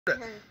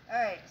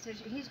Alright, so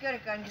he's got a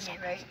gun to me,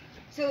 right?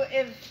 So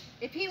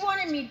if he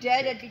wanted me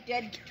dead, I'd be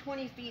dead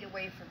 20 feet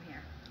away from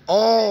here.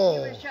 Oh. He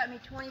would have shot me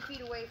 20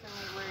 feet away from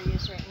me where he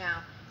is right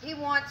now. He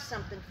wants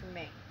something from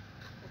me.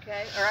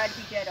 Okay? Or I'd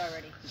be dead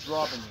already. He's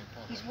robbing you.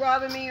 Probably. He's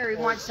robbing me or he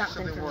wants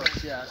something from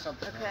worse. me. Yeah,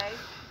 something. Okay?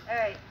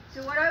 Alright,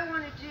 so what I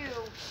want to do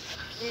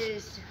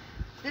is,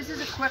 this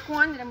is a quick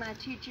one that I'm going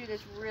to teach you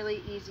that's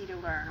really easy to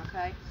learn,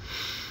 okay?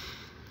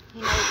 He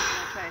knows he's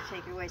going to try to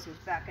take it away, so he's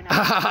backing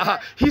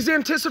up. He's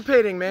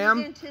anticipating, ma'am.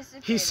 He's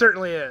anticipating. He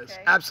certainly is.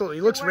 Okay? Absolutely.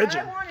 He looks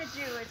rigid. What I want to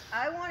do is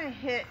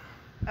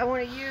I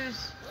want to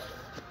use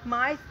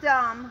my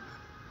thumb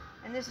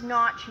and this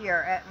notch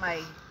here at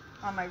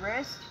on my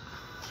wrist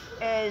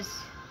as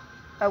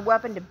a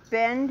weapon to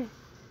bend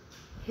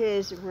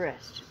his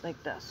wrist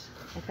like this.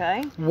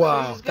 Okay?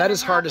 Wow, So that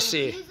is hard to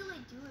see.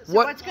 So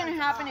what's going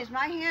to happen is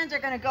my hands are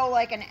going to go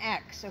like an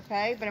X,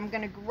 okay? But I'm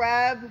going to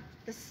grab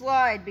the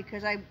slide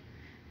because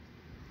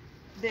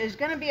there's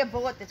going to be a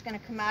bullet that's going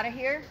to come out of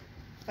here,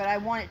 but I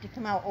want it to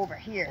come out over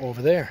here.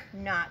 Over there.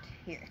 Not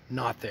here.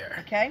 Not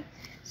there. Okay?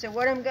 So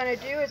what I'm going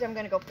to do is I'm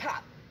going to go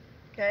pop.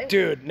 Okay?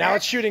 Dude, now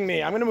it's shooting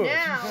me. I'm going to move.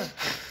 Now,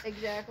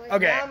 exactly.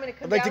 Okay. Now I'm going to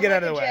come I'd like to down get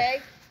out of like the a way.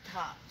 J,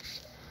 pop.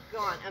 Go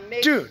on. I'm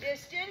making Dude.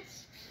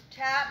 distance,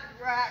 tap,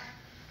 rack.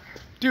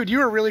 Dude, you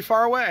were really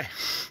far away.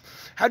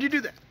 How'd you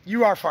do that?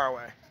 You are far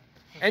away.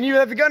 And you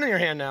have the gun in your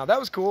hand now. That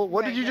was cool.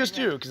 What did you just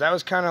do? Because that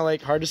was kind of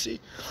like hard to see.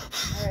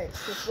 All right,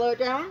 so slow it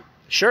down.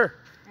 Sure.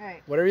 All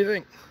right. Whatever you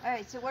think. All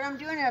right, so what I'm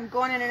doing is I'm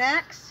going in an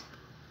X,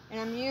 and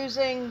I'm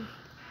using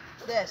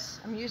this.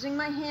 I'm using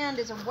my hand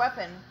as a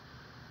weapon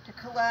to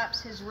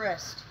collapse his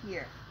wrist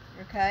here.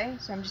 Okay?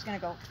 So I'm just going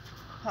to go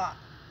pop.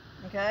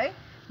 Okay?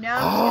 Now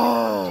I'm just going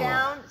to come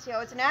down. See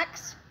how it's an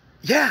X?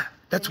 Yeah,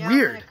 that's now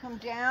weird. I'm going to come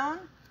down.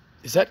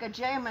 Is that? Like a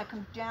J, I'm going to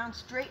come down,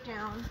 straight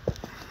down,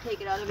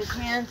 take it out of his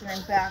hands, and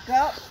then back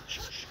up.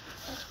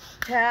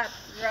 Tap,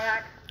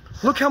 rack.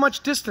 Look how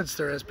much distance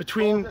there is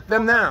between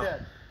them now.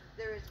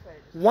 There is quite a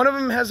distance. One of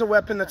them has a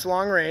weapon that's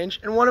long range,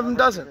 and one of them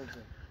doesn't.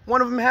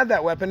 One of them had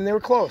that weapon, and they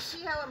were close.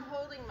 See how I'm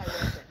holding my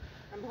weapon?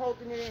 I'm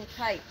holding it in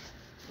tight,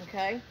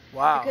 okay?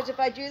 Wow. Because if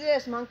I do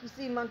this, monkey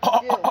see, monkey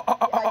do.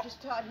 I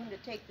just taught him to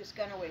take this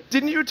gun away from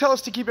Didn't you tell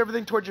us to keep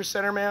everything towards your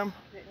center, ma'am?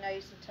 it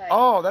nice and tight.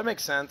 Oh, that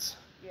makes sense.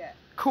 Yeah.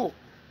 Cool.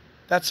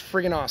 That's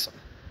friggin' awesome.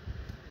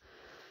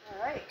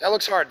 All right. That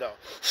looks hard, though.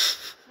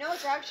 No,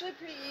 it's actually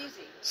pretty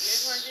easy. You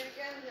guys want to do it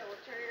again? Yeah, we'll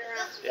turn it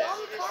around. So Yeah.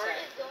 you see this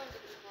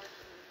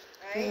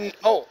side. Right?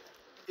 Oh,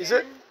 is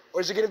it?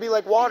 Or is it going to be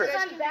like water? You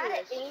guys can do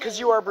this. Because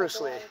you are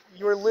Bruce Lee.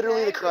 You are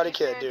literally the Okay, Karate we're Kid, just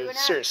gonna do dude. an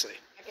X. Seriously.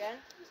 Again.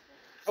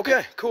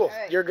 Okay, cool. All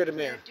right. You're a good I'm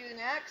man. gonna do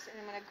an X, and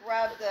I'm gonna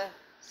grab the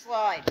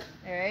slide.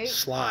 All right.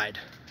 Slide.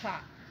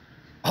 Pop.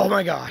 Oh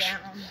my gosh.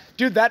 Down.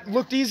 Dude, that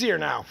looked easier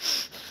now.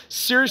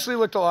 Seriously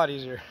looked a lot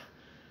easier.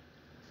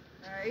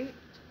 All right.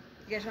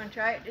 You guys want to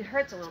try it? It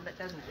hurts a little bit,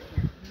 doesn't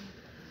it?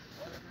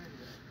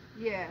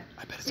 Yeah.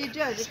 I bet it's See, it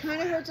gonna be does. It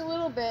kind of hurts a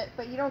little bit,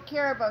 but you don't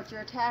care about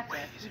your attacker.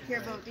 You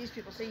care about these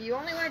people. So you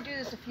only want to do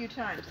this a few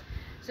times.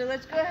 So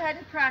let's go ahead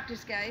and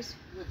practice, guys.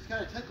 It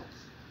kind of tickles.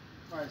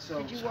 All right,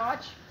 so. Did you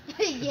watch?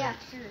 Yeah.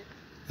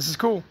 This is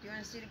cool. Do you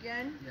want to see it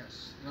again?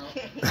 Yes. No.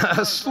 Okay.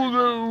 You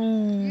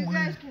Slow.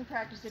 guys can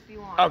practice if you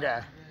want. Okay.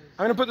 I'm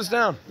going to put this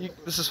down.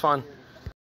 This is fun.